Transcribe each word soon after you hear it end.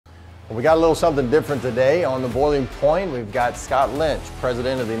Well, we got a little something different today on the Boiling Point. We've got Scott Lynch,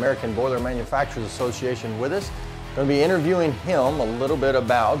 president of the American Boiler Manufacturers Association, with us. Going to be interviewing him a little bit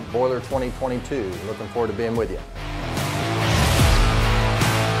about Boiler 2022. Looking forward to being with you.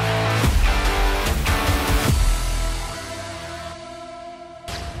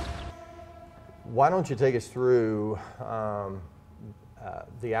 Why don't you take us through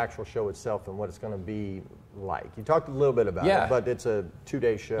the actual show itself and what it's going to be like? You talked a little bit about it, but it's a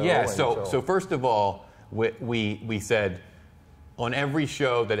 2-day show. Yeah, so first of all, we said on every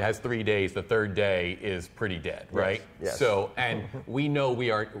show that has 3 days, the third day is pretty dead, right? Yes. So, and we know we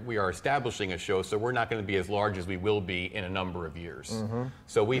are establishing a show, so we're not going to be as large as we will be in a number of years.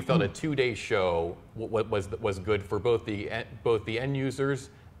 So we felt a 2-day show was good for both the end users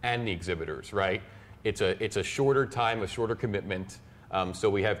and the exhibitors, right? It's a shorter time, a shorter commitment. So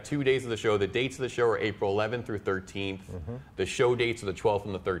we have 2 days of the show. The dates of the show are April 11th through 13th. The show dates are the 12th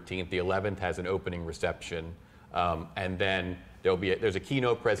and the 13th. The 11th has an opening reception. And then there's a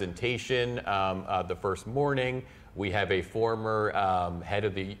keynote presentation the first morning. We have a former head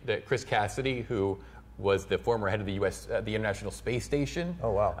of Chris Cassidy, who was the former head of the the International Space Station.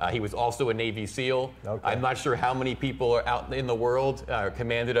 Oh, wow. He was also a Navy SEAL. Okay. I'm not sure how many people are out in the world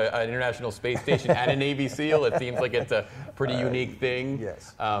commanded an International Space Station and a Navy SEAL. It seems like it's a pretty unique thing.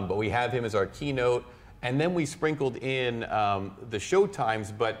 Yes. But we have him as our keynote. And then we sprinkled in the show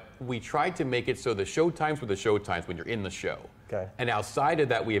times, but we tried to make it so the show times were the show times when you're in the show. Okay. And outside of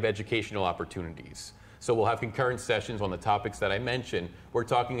that, we have educational opportunities. So we'll have concurrent sessions on the topics that I mentioned. We're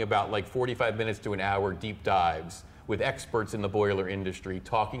talking about like 45 minutes to an hour deep dives with experts in the boiler industry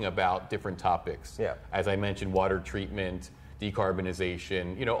talking about different topics. Yeah. As I mentioned, water treatment,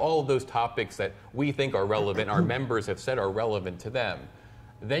 decarbonization, all of those topics that we think are relevant, our members have said are relevant to them.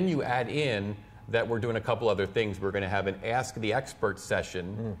 Then you add in that we're doing a couple other things. We're going to have an Ask the Expert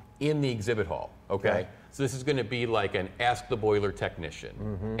session in the exhibit hall, okay? So this is going to be like an Ask the Boiler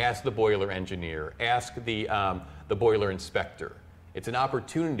Technician, Ask the Boiler Engineer, Ask the Boiler Inspector. It's an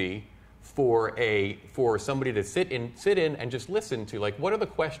opportunity for somebody to sit in and just listen to, like, what are the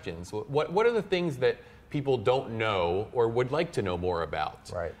questions? What are the things that people don't know or would like to know more about?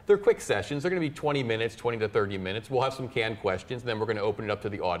 Right. They're quick sessions. They're going to be 20 minutes, 20 to 30 minutes. We'll have some canned questions, and then we're going to open it up to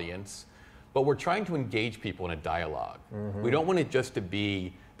the audience. But we're trying to engage people in a dialogue. We don't want it just to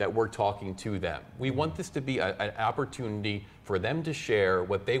be that we're talking to them. We want this to be an opportunity for them to share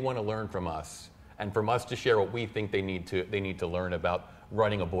what they want to learn from us, and from us to share what we think they need to learn about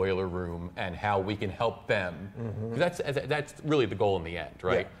running a boiler room and how we can help them. That's really the goal in the end,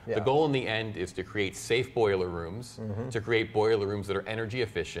 right? Yeah. The goal in the end is to create safe boiler rooms, to create boiler rooms that are energy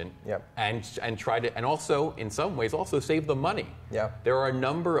efficient, and try to, and also in some ways also save them money. Yeah. There are a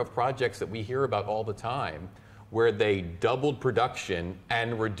number of projects that we hear about all the time where they doubled production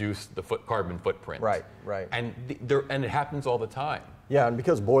and reduced the carbon footprint. Right. And it happens all the time. Yeah, and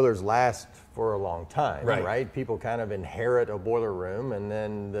because boilers last for a long time, Right. right? People kind of inherit a boiler room, and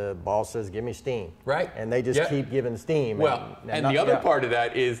then the boss says, give me steam. Right. And they just keep giving steam. Well, and the other part of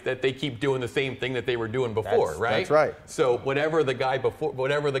that is that they keep doing the same thing that they were doing before, right? That's right. So whatever the guy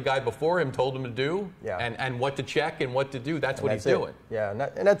before him told him to do, Yeah. and what to check and what to do, that's what he's doing. Yeah,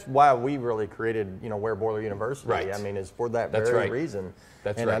 and that's why we really created, WARE Boiler University. Right. I mean, it's for that That's very right. reason.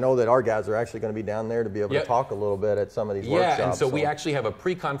 That's and right. I know that our guys are actually going to be down there to be able to talk a little bit at some of these workshops. Yeah, and so we actually have a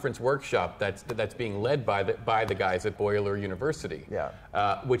pre-conference workshop that's being led by the guys at Boiler University.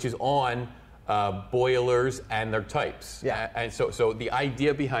 Yeah. Which is on boilers and their types. Yeah. And so the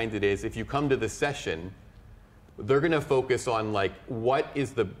idea behind it is, if you come to the session, they're going to focus on like what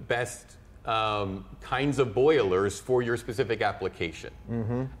is the best kinds of boilers for your specific application.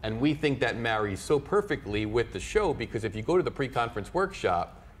 And we think that marries so perfectly with the show, because if you go to the pre-conference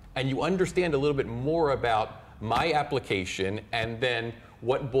workshop and you understand a little bit more about my application and then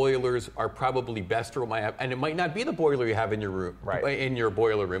what boilers are probably best for my app, and it might not be the boiler you have in your room, in your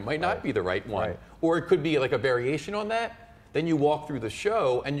boiler room, might not be the right one, or it could be like a variation on that. Then you walk through the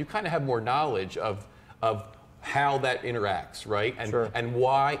show and you kind of have more knowledge of how that interacts, right? And and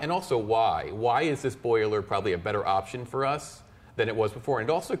why, and also why. Why is this boiler probably a better option for us than it was before? And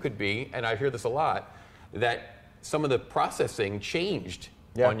it also could be, and I hear this a lot, that some of the processing changed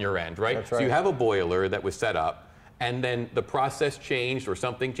on your end, right? That's So you have a boiler that was set up, and then the process changed or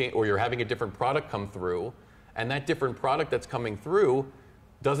something changed, or you're having a different product come through, and that different product that's coming through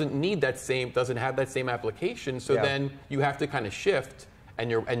doesn't have that same application, so then you have to kind of shift. And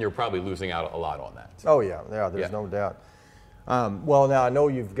you're probably losing out a lot on that. Oh yeah, there's no doubt. Well, now I know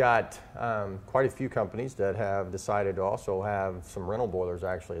you've got quite a few companies that have decided to also have some rental boilers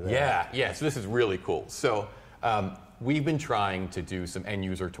actually there. Yeah. So this is really cool. So we've been trying to do some end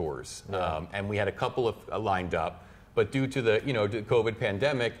user tours, and we had a couple of lined up, but due to the the COVID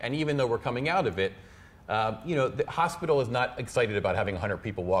pandemic, and even though we're coming out of it, the hospital is not excited about having 100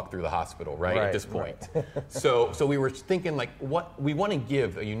 people walk through the hospital, right? At this point. Right. So we were thinking, like, what we want to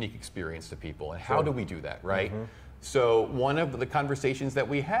give a unique experience to people, and how do we do that, right? So one of the conversations that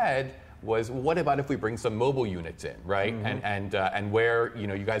we had was, what about if we bring some mobile units in, right? And where you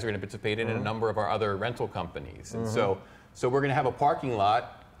guys are going to participate in a number of our other rental companies, and so we're going to have a parking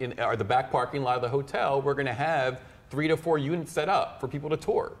lot or the back parking lot of the hotel. We're going to have 3 to 4 units set up for people to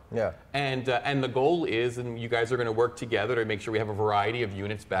tour. Yeah. And the goal is, and you guys are going to work together to make sure we have a variety of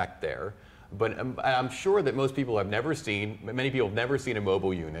units back there. But I'm sure that many people have never seen a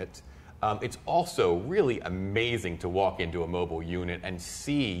mobile unit. It's also really amazing to walk into a mobile unit and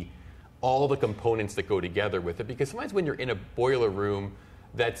see all the components that go together with it. Because sometimes when you're in a boiler room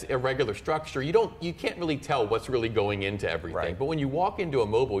that's a regular structure, you can't really tell what's really going into everything. Right. But when you walk into a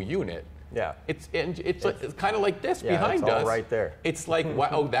mobile unit, it's kind of like this behind us. Right there. It's like,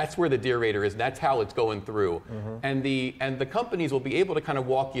 wow, that's where the deaerator is. That's how it's going through. And the companies will be able to kind of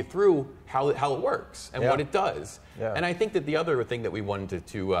walk you through how it works and what it does. And I think that the other thing that we wanted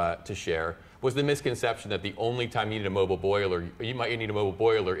to share was the misconception that the only time you need a mobile boiler,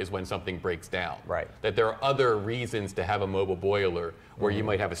 is when something breaks down. Right. That there are other reasons to have a mobile boiler, where you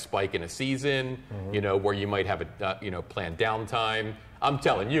might have a spike in a season, where you might have a planned downtime. I'm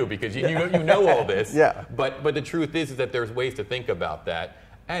telling you, because you know all this. But the truth is that there's ways to think about that.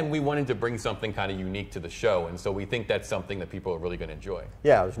 And we wanted to bring something kind of unique to the show, and so we think that's something that people are really going to enjoy.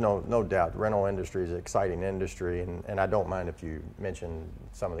 Yeah, there's no doubt. The rental industry is an exciting industry, and I don't mind if you mention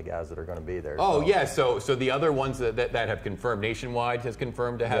some of the guys that are going to be there. Oh, yeah, so the other ones that have confirmed, Nationwide has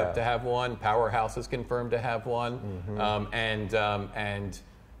confirmed to have one, Powerhouse has confirmed to have one, and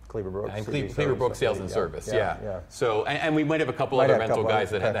Cleaver Brooks Sales and Service, yeah. So, and we might have a couple other rental guys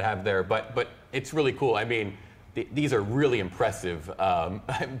that have there, but it's really cool. I mean, these are really impressive,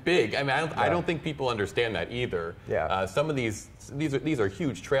 big. I mean, I don't think people understand that either. Yeah. Some of these are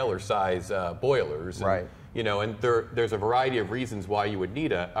huge trailer size boilers. And, and there's a variety of reasons why you would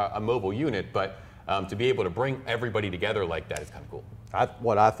need a mobile unit, but to be able to bring everybody together like that is kind of cool.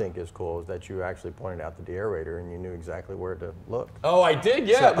 What I think is cool is that you actually pointed out the deaerator and you knew exactly where to look. Oh, I did?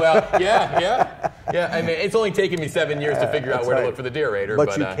 Yeah. Yeah. I mean, it's only taken me 7 years to figure out where to look for the deaerator.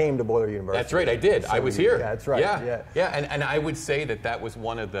 But you came to Boiler University. That's right, I did. I was here. Yeah, that's right. Yeah. And I would say that was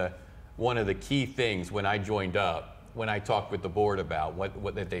one of the key things when I joined up, when I talked with the board about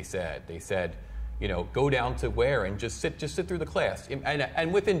what they said. They said, go down to WARE and just sit through the class.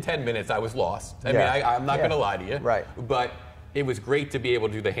 And within 10 minutes, I was lost. I mean, I'm not going to lie to you. Right. But it was great to be able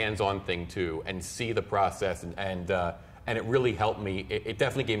to do the hands-on thing too and see the process, and it really helped me. It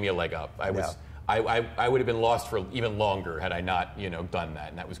definitely gave me a leg up. I would have been lost for even longer had I not done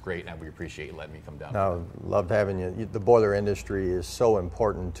that, and that was great, and we appreciate you letting me come down. No, loved having you. The boiler industry is so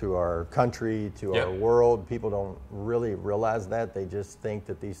important to our country, to our world. People don't really realize that. They just think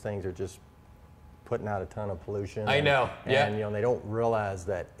that these things are just putting out a ton of pollution. I know. And they don't realize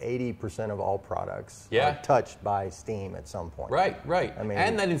that 80% of all products are touched by steam at some point. Right. I mean,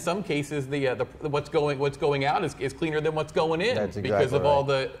 and that in some cases the what's going out is cleaner than what's going in, because of all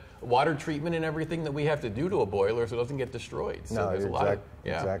the water treatment and everything that we have to do to a boiler so it doesn't get destroyed. So no, you're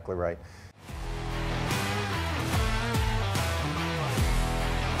exactly right.